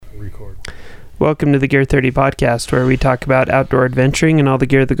Record. Welcome to the Gear 30 podcast, where we talk about outdoor adventuring and all the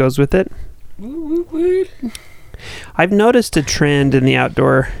gear that goes with it. I've noticed a trend in the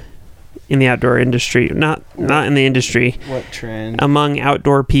outdoor industry, not in the industry. What trend? Among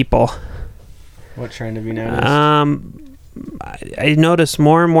outdoor people. What trend have you noticed? I notice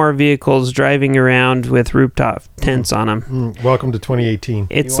more and more vehicles driving around with rooftop tents on them. Welcome to 2018.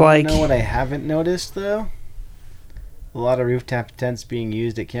 It's you like, know what I haven't noticed though? A lot of rooftop tents being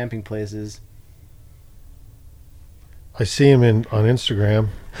used at camping places. I see him on Instagram.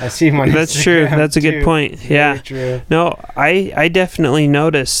 I see them on Instagram. That's true. That's a good point. Very Yeah. true. No, I definitely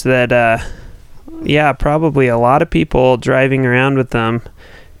noticed that. Probably a lot of people driving around with them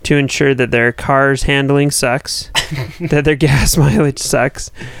to ensure that their car's handling sucks, that their gas mileage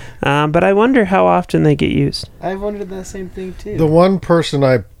sucks. But I wonder how often they get used. I've wondered that same thing too. The one person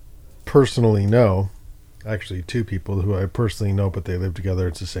I personally know, actually two people who I personally know, but they live together,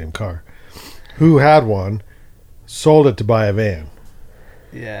 it's the same car, who had one, sold it to buy a van.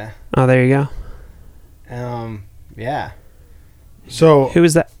 Yeah. Oh, there you go. Yeah. So who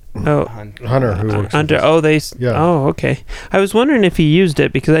was that? Oh, Hunter, who works Hunter. Oh, okay. I was wondering if he used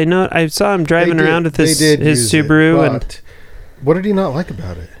it because I saw him driving around with his Subaru. And what did he not like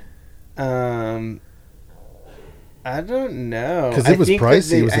about it? I don't know. Because it was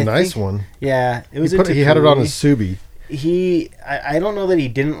pricey. It was a nice one. Yeah, it was. He had it on his Subi. I don't know that he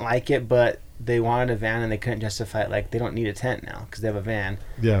didn't like it, but they wanted a van and they couldn't justify it. Like, they don't need a tent now because they have a van.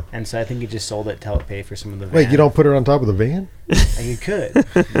 Yeah. And so I think he just sold it to help pay for some of the van. Wait, you don't put it on top of the van? You could.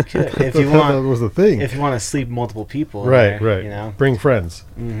 If you want. That was the thing. If you want to sleep multiple people. Right. You know? Bring friends.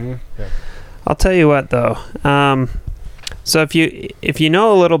 Mm-hmm. Yeah. I'll tell you what, though. So if you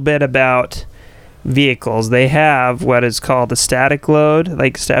know a little bit about vehicles, they have what is called a static load,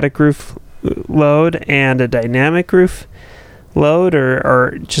 like static roof load, and a dynamic roof load,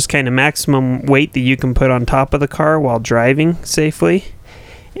 or just kind of maximum weight that you can put on top of the car while driving safely.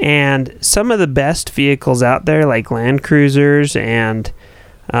 And some of the best vehicles out there, like Land Cruisers and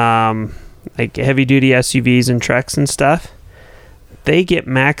like heavy duty SUVs and trucks and stuff, they get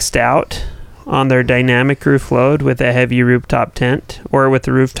maxed out on their dynamic roof load with a heavy rooftop tent, or with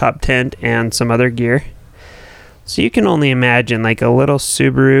a rooftop tent and some other gear. So you can only imagine like a little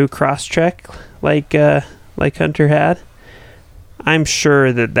Subaru Crosstrek like Hunter had. I'm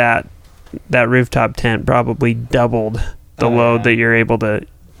sure that rooftop tent probably doubled the load that you're able to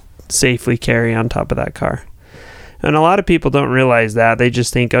safely carry on top of that car. And a lot of people don't realize that. They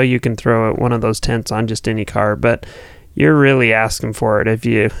just think, oh, you can throw one of those tents on just any car, but you're really asking for it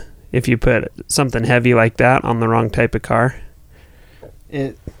if you put something heavy like that on the wrong type of car.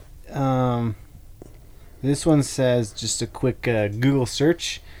 This one says, just a quick Google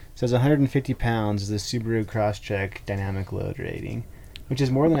search, says 150 pounds is the Subaru Crosstrek dynamic load rating, which is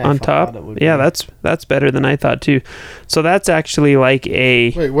more than I thought it would be. Yeah, that's better than I thought too. So that's actually like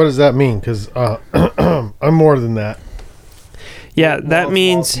a... Wait, what does that mean? Because I'm more than that. Yeah, that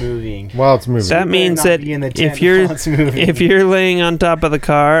means... While it's moving. That means that if you're laying on top of the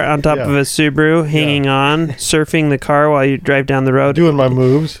car, on top of a Subaru, hanging on, surfing the car while you drive down the road... Doing my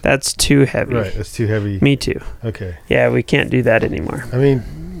moves. That's too heavy. Right, that's too heavy. Me too. Okay. Yeah, we can't do that anymore. I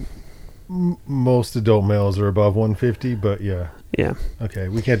mean, most adult males are above 150, but yeah. Yeah. Okay,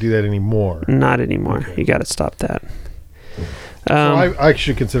 we can't do that anymore. Not anymore. Okay. You got to stop that. So I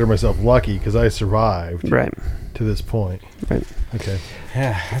should consider myself lucky because I survived to this point. Right. Okay.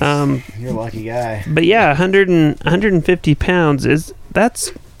 Yeah. You're a lucky guy. But yeah, 150 pounds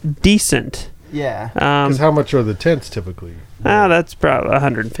that's decent. Yeah. Because how much are the tents typically? That's probably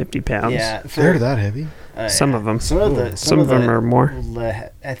 150 pounds. Yeah. They're that heavy? Some of them. Some of them are more.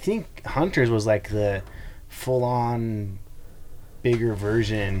 I think Hunter's was like the full-on bigger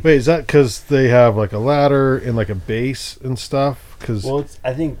version. Wait, is that because they have like a ladder and like a base and stuff?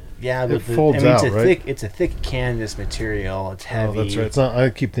 I think it folds out, right? It's a thick canvas material. It's heavy. Oh, that's right. It's not. I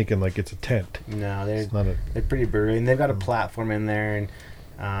keep thinking like it's a tent. No, they're pretty burly, and they've got a platform in there,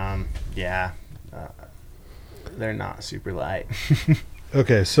 and they're not super light.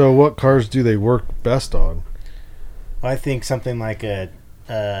 Okay, so what cars do they work best on? I think something like a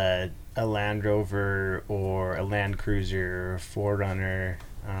Land Rover or a Land Cruiser or a 4Runner,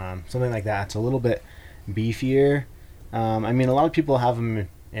 something like that. It's a little bit beefier. I mean, a lot of people have them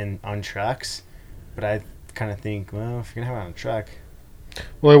on trucks, but I kind of think, well, if you're gonna have it on a truck.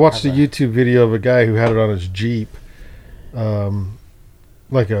 Well, I watched a YouTube video of a guy who had it on his Jeep,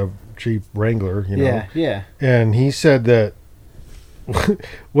 like a Jeep Wrangler, you know. Yeah. And he said that.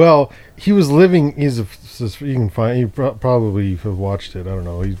 Well, he was living. You can find. You probably have watched it. I don't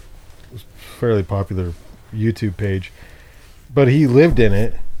know. He's a fairly popular YouTube page, but he lived in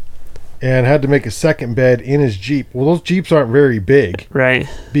it and had to make a second bed in his Jeep. Well, those Jeeps aren't very big, Right.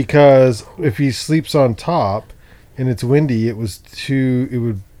 because if he sleeps on top and it's windy, it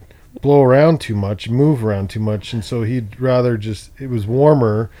would blow around too much, move around too much, and so he'd rather it was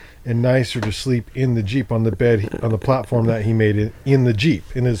warmer and nicer to sleep in the Jeep on the bed on the platform that he made in the Jeep.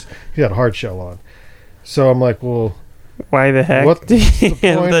 He had a hard shell on. So I'm like, well, Why the heck? what's do you the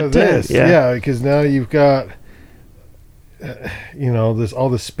have point the of tent? this? Yeah, because now you've got all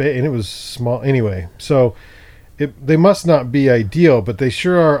this space, and it was small anyway. So they must not be ideal, but they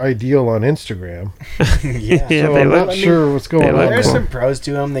sure are ideal on Instagram. Yeah. Yeah, So they I'm look- not sure what's going they on. look There's cool. some pros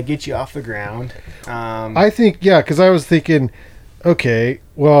to them. They get you off the ground. I think, yeah, because I was thinking, okay,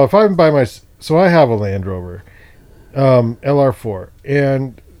 well, if I'm by so I have a Land Rover, LR4,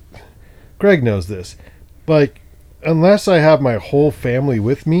 and Greg knows this. Like, unless I have my whole family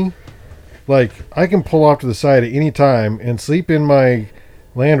with me, like, I can pull off to the side at any time and sleep in my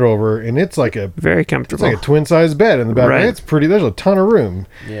Land Rover, and it's like a Very comfortable. twin size bed in the back. Right. It's pretty. There's a ton of room.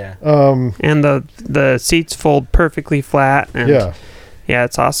 yeah. And the seats fold perfectly flat. And Yeah. Yeah,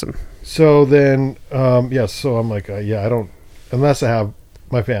 it's awesome. So then, so I'm like, I don't, unless I have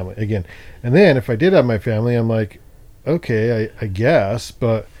my family again. And then if I did have my family, I'm like, okay, I guess,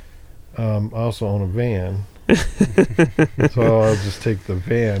 but I also own a van. So I'll just take the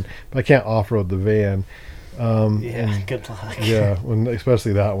van. But I can't off-road the van. Yeah. Good luck. Yeah,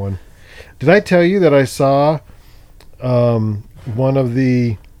 especially that one. Did I tell you that I saw one of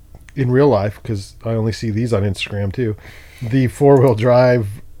the, in real life, because I only see these on Instagram too, the four-wheel drive,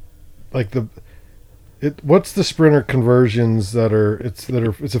 like what's the Sprinter conversions it's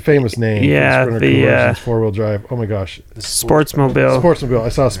a famous name. Yeah, Sprinter the, conversions four-wheel drive. Oh my gosh, The Sportsmobile. Sportsmobile. I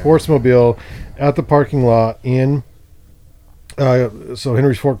saw a Sportsmobile at the parking lot in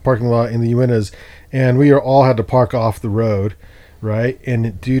Henry's Fork parking lot in the Uintas, and we all had to park off the road, right?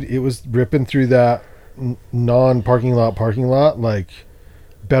 And it was ripping through that non-parking lot like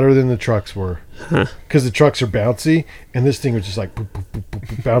better than the trucks were, because the trucks are bouncy, and this thing was just like boop, boop, boop, boop,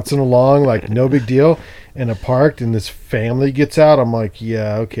 boop, bouncing along like no big deal. And it parked, and this family gets out. I'm like,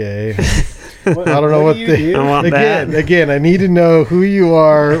 yeah, okay. I don't know what they. I want that. Again, I need to know who you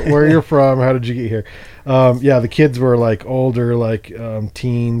are, where you're from, how did you get here? The kids were like older, like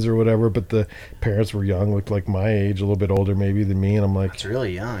teens or whatever, but the parents were young, looked like my age, a little bit older maybe than me. And I'm like, It's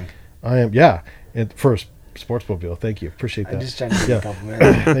really young. I am, yeah. And first Sportsmobile, thank you, appreciate that. I'm just trying to give you a compliment.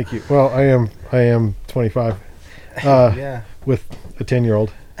 Thank you. Well, I am 25, Yeah. with a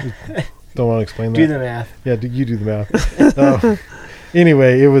 10-year-old. Don't want to explain that. Do the math. Yeah, you do the math.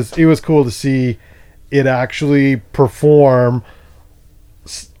 Anyway, it was cool to see it actually perform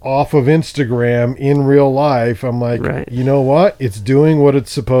off of Instagram in real life. I'm like, Right. You know what? It's doing what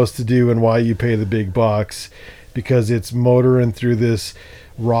it's supposed to do, and why you pay the big bucks, because it's motoring through this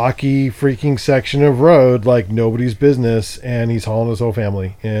rocky freaking section of road like nobody's business, and he's hauling his whole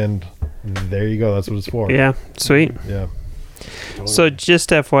family, and there you go. That's what it's for. Yeah, sweet. Yeah. So just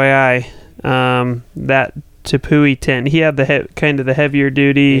FYI, that Tepui tent, he had the kind of the heavier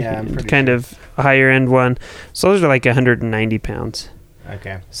duty, Yeah, I'm pretty kind sure. of higher end one. So those are like 190 pounds.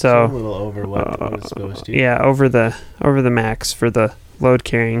 Okay. So, a little over what it's supposed to. Yeah, over the max for the load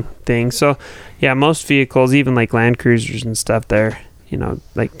carrying thing. So yeah, most vehicles, even like Land Cruisers and stuff, they're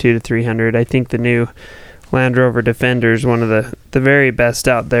like 200 to 300. I think the new Land Rover Defender is one of the very best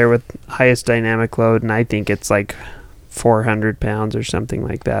out there with highest dynamic load, and I think it's like 400 pounds or something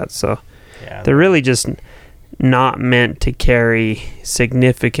like that. So Yeah. they're really just not meant to carry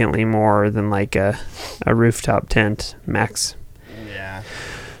significantly more than like a rooftop tent max. Yeah.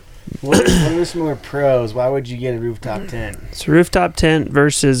 What are some more pros? Why would you get a rooftop tent? So rooftop tent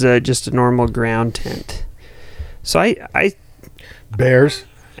versus just a normal ground tent. So I Bears,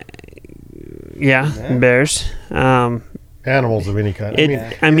 yeah, Yeah. bears. animals of any kind. It-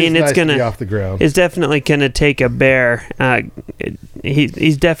 it's it's nice to gonna- be off the ground. It's definitely gonna take a bear.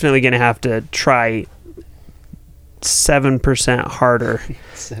 He's definitely gonna have to try 7% harder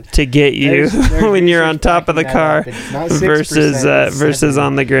to get you There's when you're research on top of the backing that car up. It's not 6%, it's versus 7%.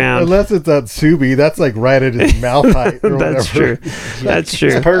 on the ground. Unless it's that Subi, that's like right at his mouth height or That's whatever. true. That's true.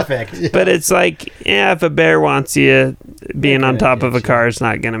 It's perfect. But it's like, yeah, if a bear wants you, being on gonna top of get a you. car is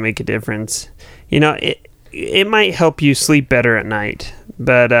not going to make a difference. It might help you sleep better at night,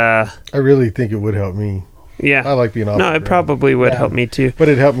 but I really think it would help me. I yeah. like being off No, the it ground. probably would Yeah. help me too. But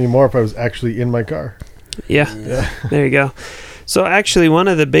it'd help me more if I was actually in my car. Yeah. There you go. So actually, one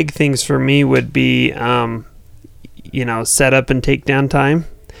of the big things for me would be, set up and take down time,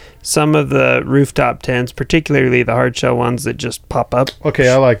 some of the rooftop tents, particularly the hard shell ones that just pop up. Okay,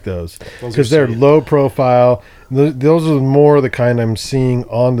 I like those Those because are they're sweet. low profile. Those are more the kind I'm seeing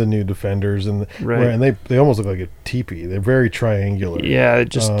on the new Defenders, and Right. and they almost look like a teepee. They're very triangular. Yeah,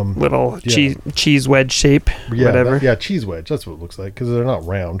 just little yeah. cheese wedge shape, Yeah, whatever. cheese wedge. That's what it looks like because they're not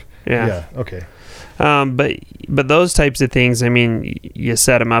round. Yeah. Okay. But those types of things, I mean, you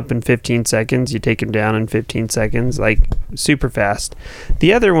set them up in 15 seconds, you take them down in 15 seconds, like super fast.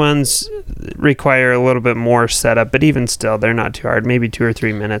 The other ones require a little bit more setup, but even still, they're not too hard. Maybe 2 or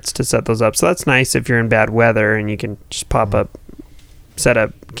 3 minutes to set those up. So that's nice if you're in bad weather and you can just pop up, set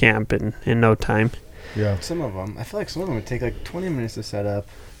up camp in no time. Yeah. Some of them, I feel like some of them would take like 20 minutes to set up.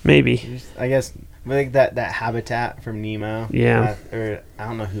 Maybe. I guess like that Habitat from Nemo. Yeah. Or I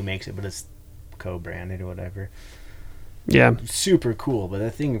don't know who makes it, but it's co-branded or whatever. Yeah. Super cool, but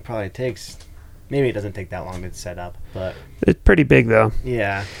the thing probably takes, maybe it doesn't take that long to set up, but It's pretty big though.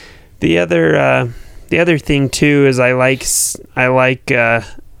 yeah. The other thing too is I like the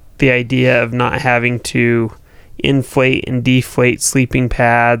idea of not having to inflate and deflate sleeping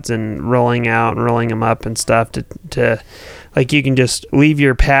pads and rolling out and rolling them up and stuff to like you can just leave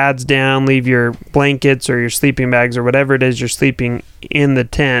your pads down, leave your blankets or your sleeping bags or whatever it is you're sleeping in the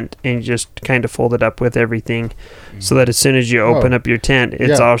tent, and you just kind of fold it up with everything so that as soon as you open up your tent,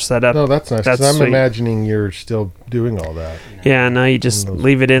 it's all set up. No, that's nice. That's 'cause I'm sweet. imagining you're still doing all that. Yeah, no, you just those-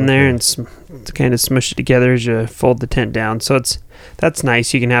 leave it in there okay. and kind of smush it together as you fold the tent down. So that's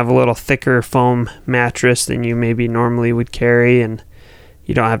nice. You can have a little thicker foam mattress than you maybe normally would carry, and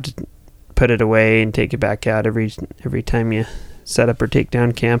you don't have to put it away and take it back out every time you set up or take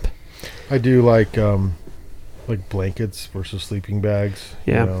down camp. I do like blankets versus sleeping bags.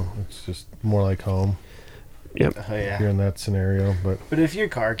 Yeah. You know, it's just more like home Oh if you're yeah. in that scenario. But But if you're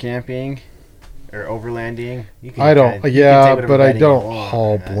car camping or overlanding, you can I don't. you can take Yeah, whatever but I bedding you don't want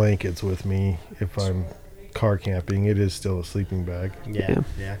haul and that. blankets with me if I'm car camping. It is still a sleeping bag.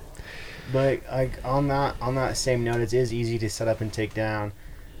 Yeah. But like on that same note, it is easy to set up and take down.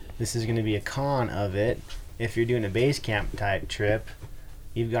 This is going to be a con of it. If you're doing a base camp type trip,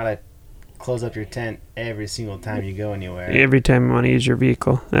 you've got to close up your tent every single time you go anywhere. Every time you want to use your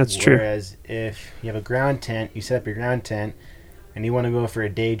vehicle. That's true. Whereas if you have a ground tent, you set up your ground tent, and you want to go for a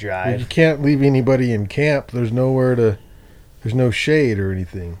day You drive. can't leave anybody in camp. There's no shade or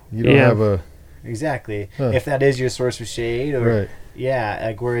anything. You don't Yeah. have a Exactly. Huh. If that is your source of shade, or right. yeah,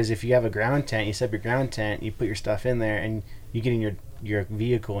 like whereas if you have a ground tent, you set up your ground tent, you put your stuff in there, and you get in your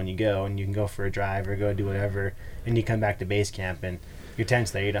vehicle and you go, and you can go for a drive or go do whatever, and you come back to base camp and your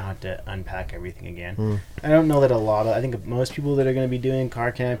tent's there. You don't have to unpack everything again. I don't know that I think most people that are going to be doing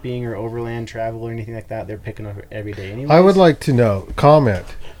car camping or overland travel or anything like that, they're picking up every day anyway. I would like to know. Comment,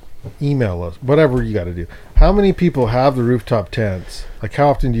 email us, whatever you got to do. How many people have the rooftop tents? Like, how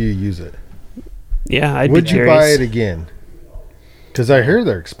often do you use it? Yeah, I'd Would be you curious. buy it again? Because I hear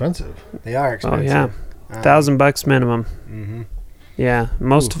they're expensive. They are expensive. yeah. $1,000 minimum. Mm-hmm. Yeah,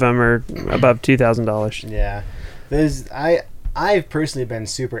 most of them are above $2,000. Yeah, I've personally been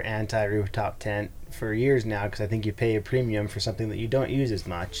super anti rooftop tent for years now because I think you pay a premium for something that you don't use as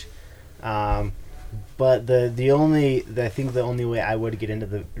much. But the only way I would get into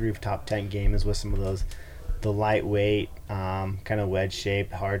the rooftop tent game is with some of the lightweight kind of wedge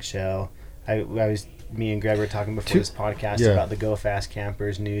shaped hard shell. Me and Greg were talking before this podcast about the Go Fast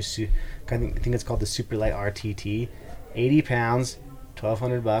Campers new I think it's called the Super Light RTT. 80 pounds,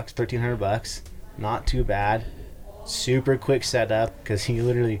 $1,200, $1,300. Not too bad. Super quick setup because you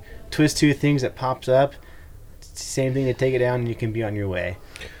literally twist two things, that pops up. Same thing to take it down, and you can be on your way.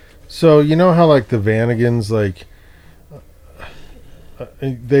 So you know how like the Vanagons, like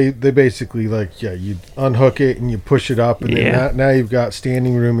they basically like you unhook it and you push it up, and then now you've got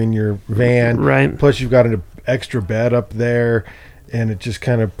standing room in your van. Right. Plus you've got an extra bed up there, and it just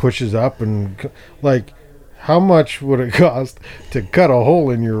kind of pushes up and like. How much would it cost to cut a hole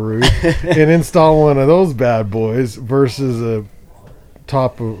in your roof and install one of those bad boys versus a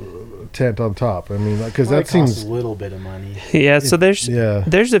tent on top? I mean, because that costs seems a little bit of money. Yeah, so there's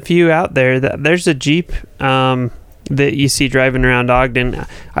a few out there. There's a Jeep that you see driving around Ogden.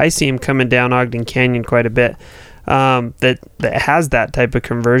 I see him coming down Ogden Canyon quite a bit. That has that type of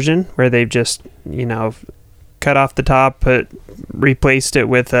conversion where they've just cut off the top, replaced it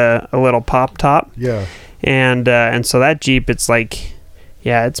with a little pop top. Yeah. And so that Jeep, it's like,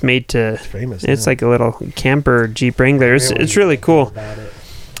 it's made to. It's famous. It's like a little camper Jeep Wrangler. It's really cool.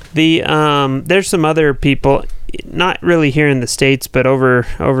 There's some other people, not really here in the States, but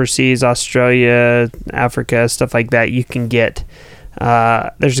overseas, Australia, Africa, stuff like that. You can get.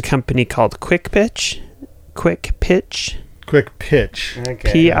 There's a company called Quick Pitch. quick pitch.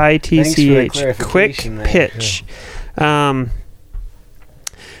 Okay. PITCH. Quick pitch.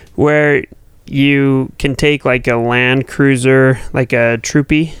 Where you can take like a Land Cruiser, like a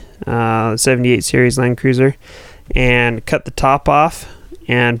Troopy, 78 series Land Cruiser, and cut the top off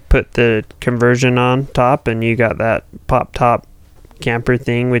and put the conversion on top, and you got that pop top camper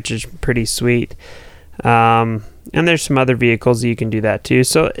thing, which is pretty sweet. And there's some other vehicles that you can do that too.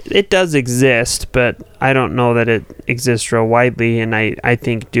 So it does exist, but I don't know that it exists real widely, and I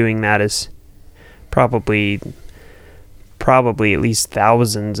think doing that is probably at least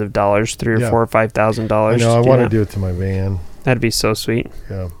thousands of dollars, $3,000 or $4,000 or $5,000. I know. I want to do it to my van. That'd be so sweet.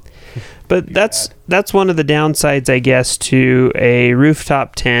 Yeah. But that's one of the downsides, I guess, to a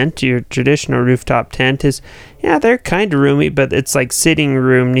rooftop tent. Your traditional rooftop tent is, yeah, they're kind of roomy, but it's like sitting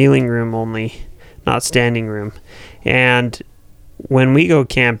room, kneeling room only, not standing room. And when we go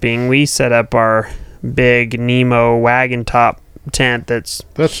camping, we set up our big Nemo wagon top tent that's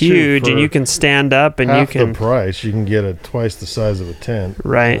huge, and you can stand up and you can half the price. You can get it twice the size of a tent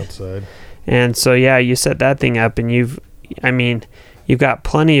right outside. And so you set that thing up, and you've got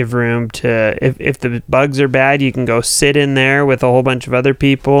plenty of room to, if the bugs are bad, you can go sit in there with a whole bunch of other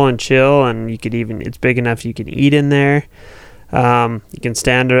people and chill, and it's big enough you can eat in there. You can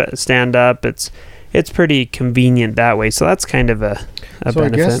stand up. It's pretty convenient that way. So that's kind of a so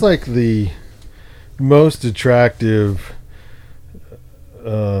benefit. I guess like the most attractive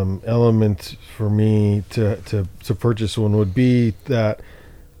element for me to purchase one would be that,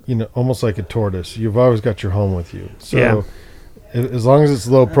 almost like a tortoise. You've always got your home with you. So as long as it's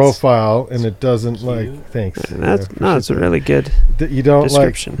low profile and it doesn't thanks. It's a really good you don't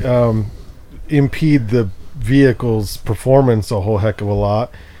description. Impede the vehicle's performance a whole heck of a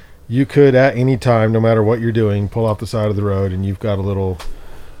lot. You could at any time, no matter what you're doing, pull off the side of the road and you've got a little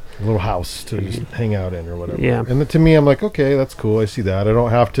house to just hang out in or whatever. Yeah. And to me, I'm like, okay, that's cool. I see that. I don't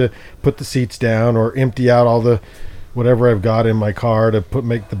have to put the seats down or empty out all the whatever I've got in my car to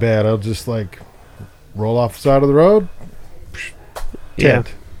make the bed. I'll just roll off the side of the road.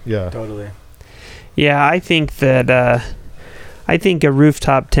 Tent. Yeah. Totally. Yeah, I think that a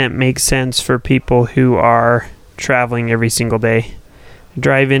rooftop tent makes sense for people who are traveling every single day.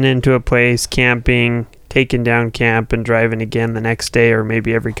 Driving into a place, camping, taking down camp, and driving again the next day or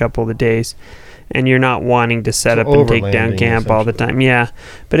maybe every couple of days. And you're not wanting to set up and take down camp all the time. Yeah.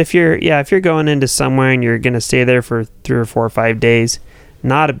 But if you're going into somewhere and you're going to stay there for 3 or 4 or 5 days,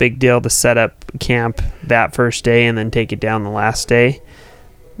 not a big deal to set up camp that first day and then take it down the last day.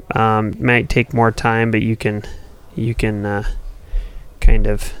 Might take more time, but you can kind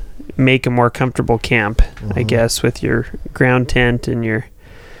of make a more comfortable camp, I guess, with your ground tent and your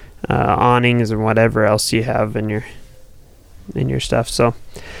awnings and whatever else you have in your stuff. So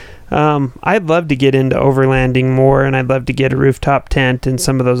I'd love to get into overlanding more, and I'd love to get a rooftop tent and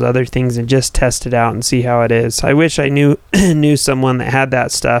some of those other things and just test it out and see how it is. I wish I knew someone that had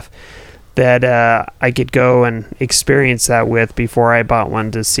that stuff that I could go and experience that with before I bought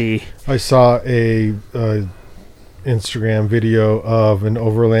one to see. I saw a Instagram video of an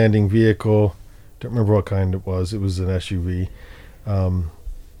overlanding vehicle. Don't remember what kind it was. It was an SUV.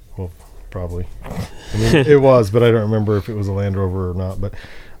 Well, probably. I mean, it was, but I don't remember if it was a Land Rover or not. But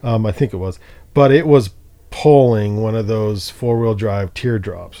I think it was. But it was pulling one of those 4-wheel drive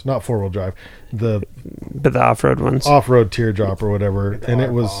teardrops. Not 4-wheel drive. But the off-road ones. Off-road teardrop or whatever. And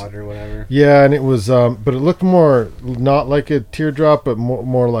it was. Or whatever. Yeah, and it was. But it looked more not like a teardrop, but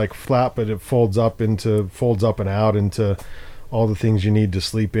more like flat. But it folds up and out into all the things you need to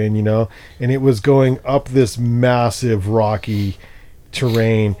sleep in. And it was going up this massive rocky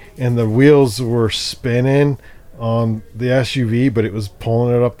terrain, and the wheels were spinning on the SUV, but it was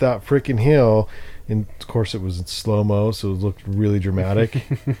pulling it up that freaking hill. And of course, it was in slow-mo, so it looked really dramatic.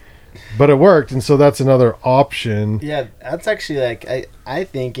 But it worked, and so that's another option. Yeah, that's actually I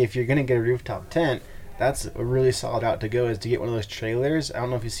think if you're gonna get a rooftop tent, that's a really solid route to go, is to get one of those trailers. I don't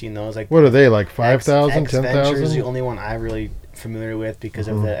know if you've seen those. What are they, like 5,000, 10,000? Is the only one I'm really familiar with because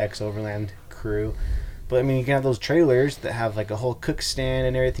of the X-Overland crew. But I mean, you can have those trailers that have like a whole cook stand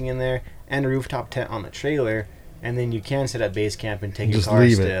and everything in there, and a rooftop tent on the trailer. And then you can set up base camp and take your car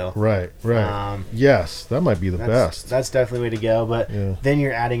still. It. Right. Yes, that might be the best. That's definitely the way to go. But then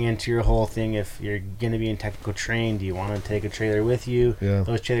you're adding into your whole thing. If you're going to be in technical terrain, do you want to take a trailer with you? Yeah.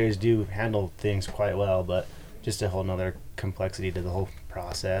 Those trailers do handle things quite well, but just a whole nother complexity to the whole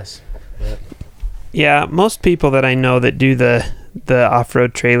process. But. Yeah, most people that I know that do the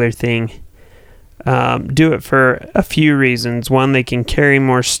off-road trailer thing do it for a few reasons. One, they can carry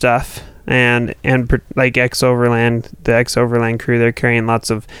more stuff. And like the X-Overland crew, they're carrying lots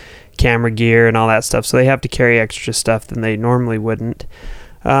of camera gear and all that stuff. So they have to carry extra stuff than they normally wouldn't.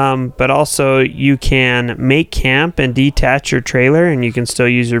 But also you can make camp and detach your trailer, and you can still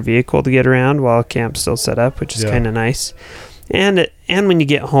use your vehicle to get around while camp's still set up, which is kind of nice. And when you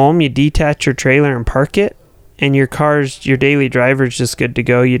get home, you detach your trailer and park it, and your daily driver is just good to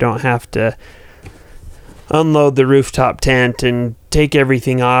go. You don't have to unload the rooftop tent and take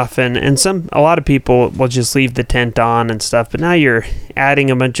everything off, and a lot of people will just leave the tent on and stuff, but now you're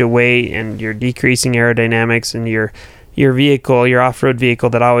adding a bunch of weight and you're decreasing aerodynamics, and your vehicle, your off-road vehicle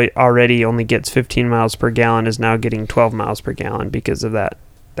that already only gets 15 miles per gallon is now getting 12 miles per gallon because of that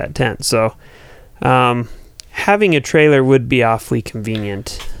tent. So having a trailer would be awfully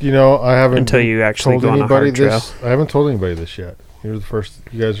convenient. I haven't until you actually go on a hard trail. I haven't told anybody this yet. You're the first.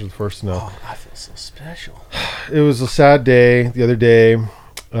 You guys are the first to know. Oh, I feel so special. It was a sad day the other day.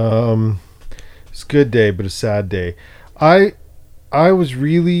 It's a good day, but a sad day. I was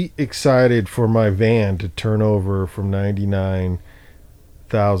really excited for my van to turn over from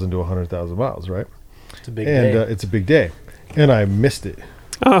 99,000 to 100,000 miles, right? It's a big day. It's a big day. And I missed it.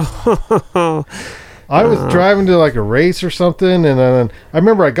 Oh. I was driving to like a race or something, and then I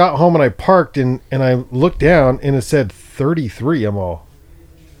remember I got home and I parked, and I looked down and it said 33. I'm all,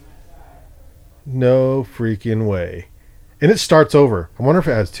 no freaking way. And it starts over. I wonder if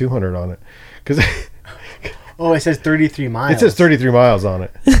it has 200 on it. Because oh, it says 33 miles. It says 33 miles on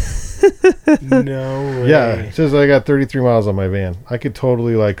it. No way. Yeah, it says I got 33 miles on my van. I could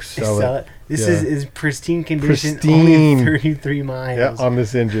totally like sell it. This is pristine condition. Pristine. Only 33 miles. Yeah, on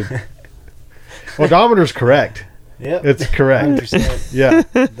this engine. Odometer's correct. Yep. It's correct. 100%. Yeah.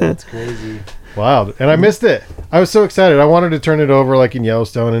 That's crazy. Wow. And I missed it. I was so excited. I wanted to turn it over like in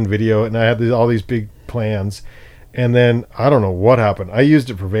Yellowstone and video it, and I had all these big plans. And then I don't know what happened. I used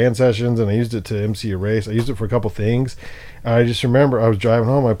it for van sessions, and I used it to MC a race. I used it for a couple things. And I just remember I was driving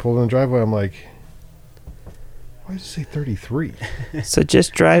home. I pulled in the driveway. I'm like, why did it say 33? So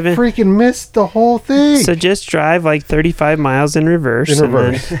just driving. Freaking missed the whole thing. So just drive like 35 miles in reverse. In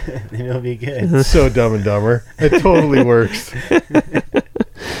reverse. Then it'll be good. So Dumb and Dumber. It totally works.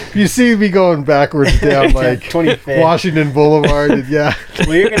 You see me going backwards down like 25th. Washington Boulevard. And yeah.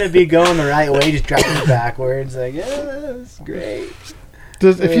 Well, you're going to be going the right way, just driving backwards. Like, yeah, that's great.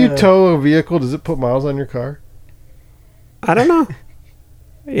 If you tow a vehicle, does it put miles on your car? I don't know.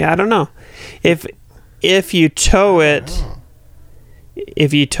 Yeah, I don't know. If you tow it,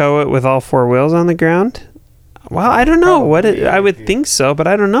 with all four wheels on the ground, well, I don't know I would think so, but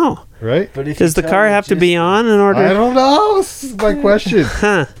I don't know. Right? But does the car have to be on in order? I don't know. This is my question.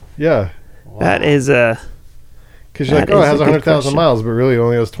 Huh? Yeah. Wow. That is a. Because you're like, it has 100,000 miles, but really it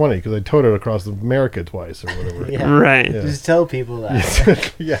only has 20 because I towed it across America twice or whatever. Yeah. Right. Yeah. Just tell people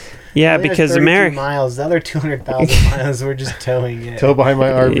that. Yeah. Yeah, because America miles, the other 200,000 miles, we're just towing it. Tow behind my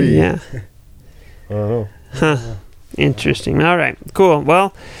RV. Yeah. I don't know. Huh. Interesting. All right. Cool.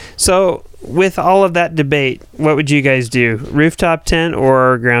 Well, so with all of that debate, what would you guys do? Rooftop tent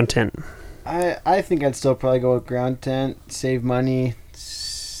or ground tent? I think I'd still probably go with ground tent, save money,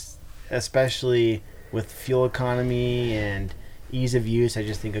 especially with fuel economy and ease of use. I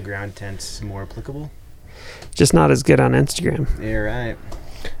just think a ground tent's more applicable. Just not as good on Instagram. You're right.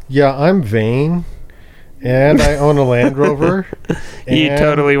 Yeah, I'm vain, and I own a Land Rover. You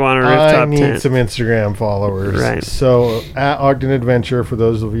totally want a rooftop tent. I need some Instagram followers. Right. So, at Ogden Adventure, for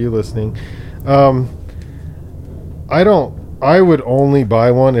those of you listening, I would only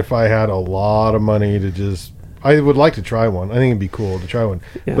buy one if I had a lot of money to just... I would like to try one. I think it'd be cool to try one.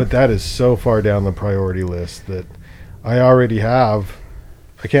 Yeah. But that is so far down the priority list that I already have...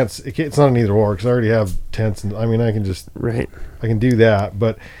 It's not an either or because I already have tents, and I mean I can just I can do that.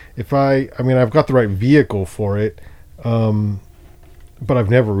 But if I've got the right vehicle for it, but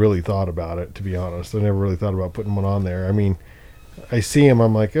I've never really thought about it, to be honest. I never really thought about putting one on there. I mean, I see them,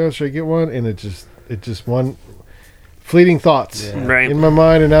 I'm like, oh, should I get one? And it just one fleeting thoughts in my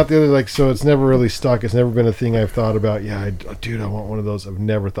mind and out the other. Like, so it's never really stuck. It's never been a thing I've thought about. Yeah, dude, I want one of those. I've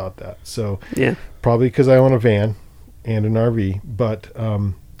never thought that. So yeah, probably because I own a van and an RV, but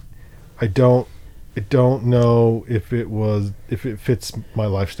I don't know if it fits my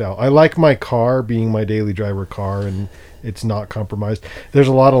lifestyle. I like my car being my daily driver car, and it's not compromised. There's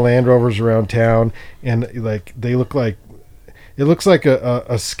a lot of Land Rovers around town, and like they look like it looks like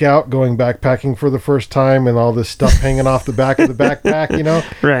a scout going backpacking for the first time, and all this stuff hanging off the back of the backpack, you know?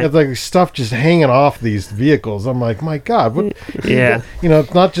 Right. It's like stuff just hanging off these vehicles. I'm like, my God, what? Yeah.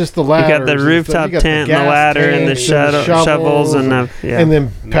 It's not just the ladders. You got the rooftop tent, and the ladder, and the shovels, and and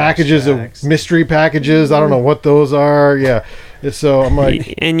then packages of mystery packages. I don't know what those are. Yeah. So I'm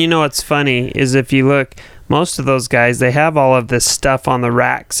like, and you know what's funny is if you look, most of those guys, they have all of this stuff on the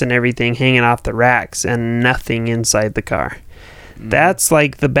racks and everything hanging off the racks and nothing inside the car. That's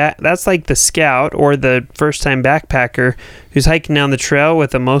like the scout or the first-time backpacker who's hiking down the trail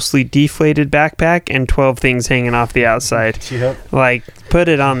with a mostly deflated backpack and 12 things hanging off the outside. Yep. Like, put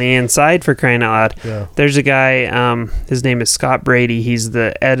it on the inside, for crying out loud. Yeah. There's a guy, his name is Scott Brady. He's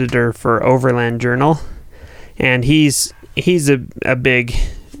the editor for Overland Journal, and he's a big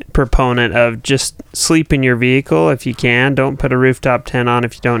proponent of just sleep in your vehicle if you can. Don't put a rooftop tent on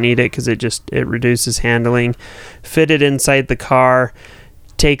if you don't need it, because it reduces handling. Fit it inside the car.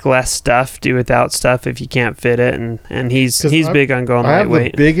 Take less stuff. Do without stuff if you can't fit it. And he's big on going I have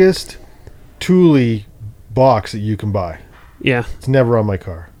lightweight. the biggest Thule box that you can buy. Yeah. It's never on my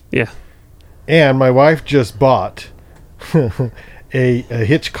car. Yeah. And my wife just bought a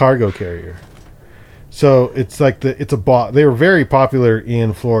hitch cargo carrier. So it's like it's a box. They were very popular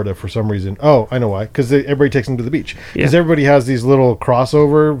in Florida for some reason. Oh, I know why. Because everybody takes them to the beach. Because everybody has these little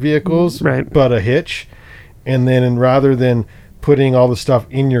crossover vehicles, right? But a hitch, and then rather than putting all the stuff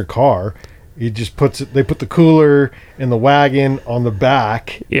in your car, it just they put the cooler and the wagon on the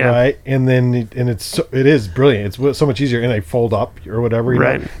back, right? And then it is brilliant. It's so much easier, and they fold up or whatever. You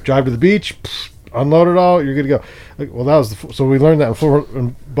know, drive to the beach. Unload it all, you're good to go. Well, that was so we learned that in Florida,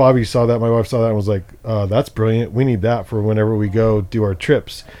 and Bobby saw that, my wife saw that, and was like, that's brilliant, we need that for whenever we go do our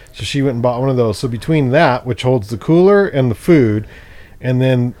trips. So she went and bought one of those. So between that, which holds the cooler and the food, and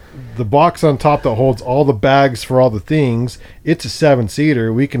then the box on top that holds all the bags for all the things, it's a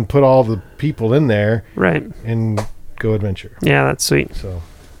 7-seater. We can put all the people in there, right, and go adventure. Yeah, that's sweet. So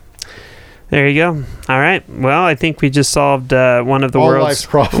there you go. All right. Well, I think we just solved one of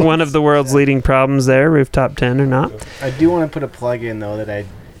the world's leading problems there, rooftop tent or not. I do want to put a plug in though that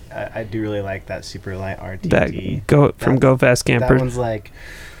I do really like that super light RTT. Go Fast Camper. That one's like,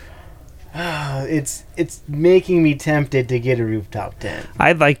 it's making me tempted to get a rooftop tent.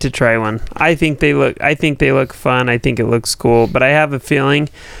 I'd like to try one. I think they look fun. I think it looks cool, but I have a feeling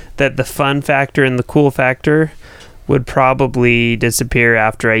that the fun factor and the cool factor would probably disappear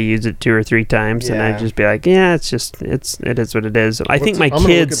after I use it 2 or 3 times, and I'd just be like, yeah, it is what it is. I think my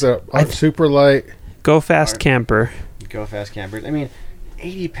kids, super light Go Fast Camper. Go Fast Campers. I mean,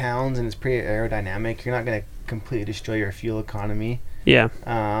 80 pounds and it's pretty aerodynamic. You're not going to completely destroy your fuel economy. Yeah.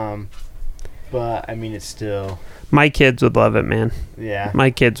 But I mean, it's still. My kids would love it, man. Yeah.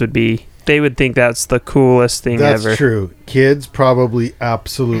 My kids they would think that's the coolest thing ever. That's true. Kids probably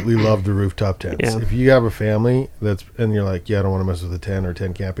absolutely love the rooftop tents. Yeah. If you have a family and you're like, yeah, I don't want to mess with a tent or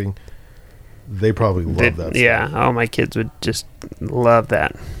tent camping, they probably love that yeah. stuff. Oh, my kids would just love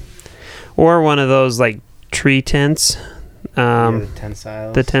that. Or one of those like tree tents. The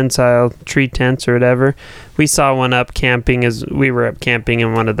tensiles. The tensile tree tents or whatever. We saw one up camping as we were up camping,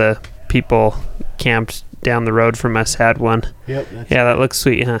 and one of the people camped down the road from us had one. Yep. That looks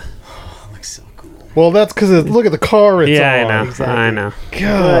sweet, huh? So cool. Well, that's because look at the car it's on. I know. Exactly. I know.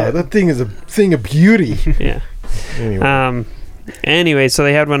 God, that thing is a thing of beauty. Yeah. Anyway. So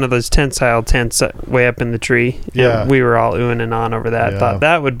they had one of those tensile tents way up in the tree. Yeah. We were all oohing and on over that. Yeah. Thought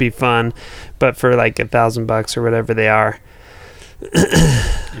that would be fun, but for like $1,000 or whatever they are.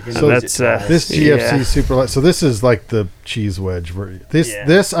 So that's this GFC super light. So this is like the cheese wedge.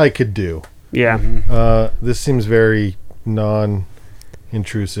 This I could do. Yeah. Mm-hmm. This seems very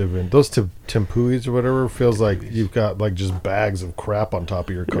non-intrusive, and those tempuis or whatever feels like you've got like just bags of crap on top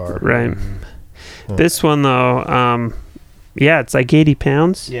of your car. Right. Mm-hmm. This one though, it's like 80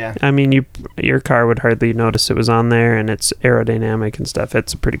 pounds. Yeah. I mean, your car would hardly notice it was on there, and it's aerodynamic and stuff.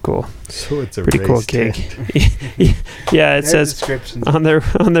 It's pretty cool. So it's a pretty race cool tent. cake. Yeah, it says on their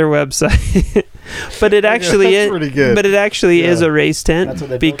website. But it actually is pretty good. But it actually is a race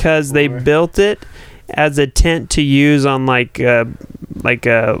tent because they built it as a tent to use on like a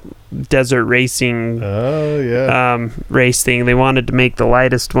desert racing race thing. They wanted to make the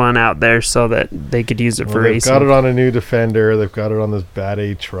lightest one out there so that they could use it for racing. They've got it on a new Defender. They've got it on this Bad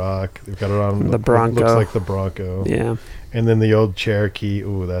A truck. They've got it on the Bronco. Looks like the Bronco. Yeah. And then the old Cherokee.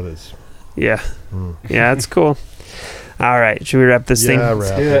 Ooh, that is. Yeah. Yeah, it's cool. All right. Should we wrap this thing? Yeah,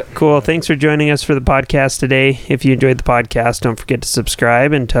 Let's do it. Cool. Thanks for joining us for the podcast today. If you enjoyed the podcast, don't forget to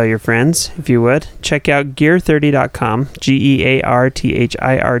subscribe and tell your friends, if you would. Check out gear30.com,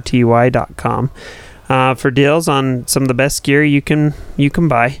 gearthirty.com, for deals on some of the best gear you can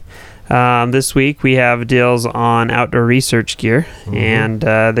buy. This week we have deals on outdoor research gear, and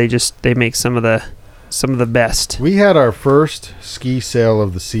they make some of the best. We had our first ski sale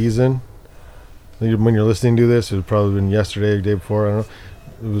of the season. When you're listening to this, it would probably been yesterday or the day before. I don't know.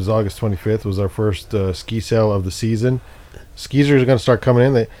 It was August 25th. It was our first ski sale of the season. Skeezers are going to start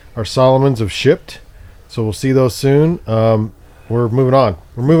coming in. Our Solomons have shipped. So we'll see those soon. We're moving on.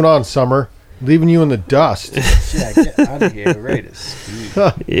 We're moving on, Summer. Leaving you in the dust. Yeah, get out of here. We're ready to ski.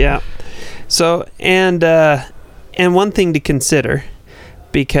 Yeah. So, and one thing to consider,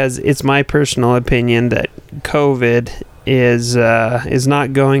 because it's my personal opinion that COVID is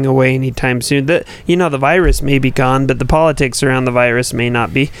not going away anytime soon. The virus may be gone, but the politics around the virus may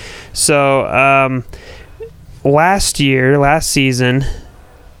not be. So, last season,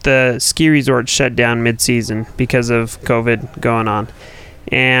 the ski resorts shut down mid-season because of COVID going on,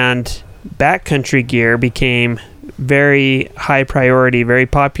 and backcountry gear became very high priority, very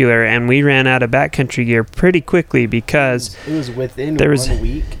popular, and we ran out of backcountry gear pretty quickly because it was within 1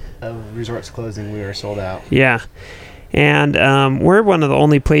 week of resorts closing, we were sold out. Yeah, and we're one of the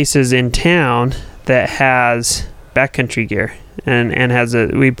only places in town that has backcountry gear, and has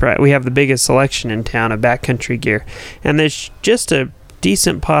we have the biggest selection in town of backcountry gear, and there's just a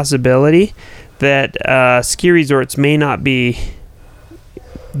decent possibility that ski resorts may not be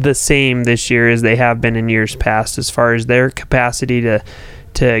the same this year as they have been in years past as far as their capacity to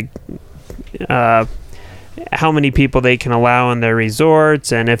how many people they can allow in their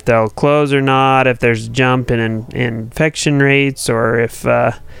resorts, and if they'll close or not, if there's a jump in infection rates, or if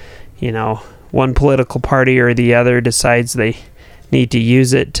one political party or the other decides they need to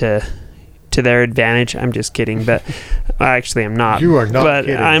use it to their advantage. I'm just kidding, but actually I'm not. You are not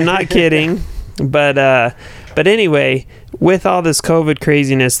kidding. I'm not kidding. But anyway, with all this COVID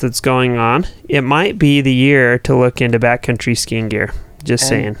craziness that's going on, it might be the year to look into backcountry skiing gear. Just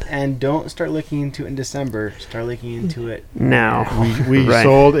saying. And don't start looking into it in December. Start looking into it now. We Right.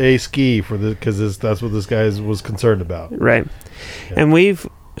 sold a ski for because that's what this guy was concerned about. Right. Yeah. And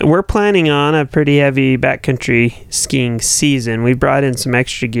we're planning on a pretty heavy backcountry skiing season. We brought in some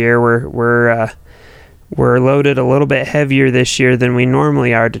extra gear. We're loaded a little bit heavier this year than we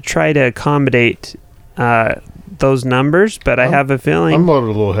normally are to try to accommodate those numbers, but I have a feeling I'm loaded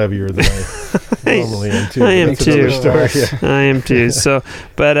a little heavier than I normally am too. I am That's another too. story. Yeah. I am too. So,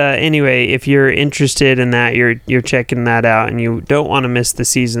 but anyway, if you're interested in that, you're checking that out, and you don't want to miss the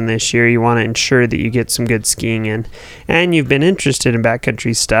season this year. You want to ensure that you get some good skiing in, and you've been interested in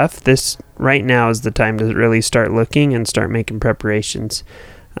backcountry stuff. This right now is the time to really start looking and start making preparations.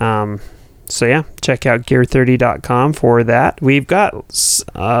 So yeah, check out gear30.com for that. We've got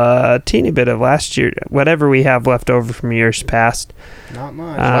a teeny bit of last year, whatever we have left over from years past. Not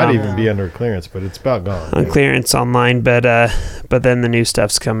much. Might even be under clearance, but it's about gone. On clearance online, but then the new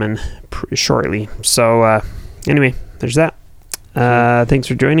stuff's coming shortly. So anyway, there's that. Thanks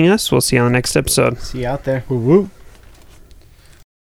for joining us. We'll see you on the next episode. See you out there. Woo woo.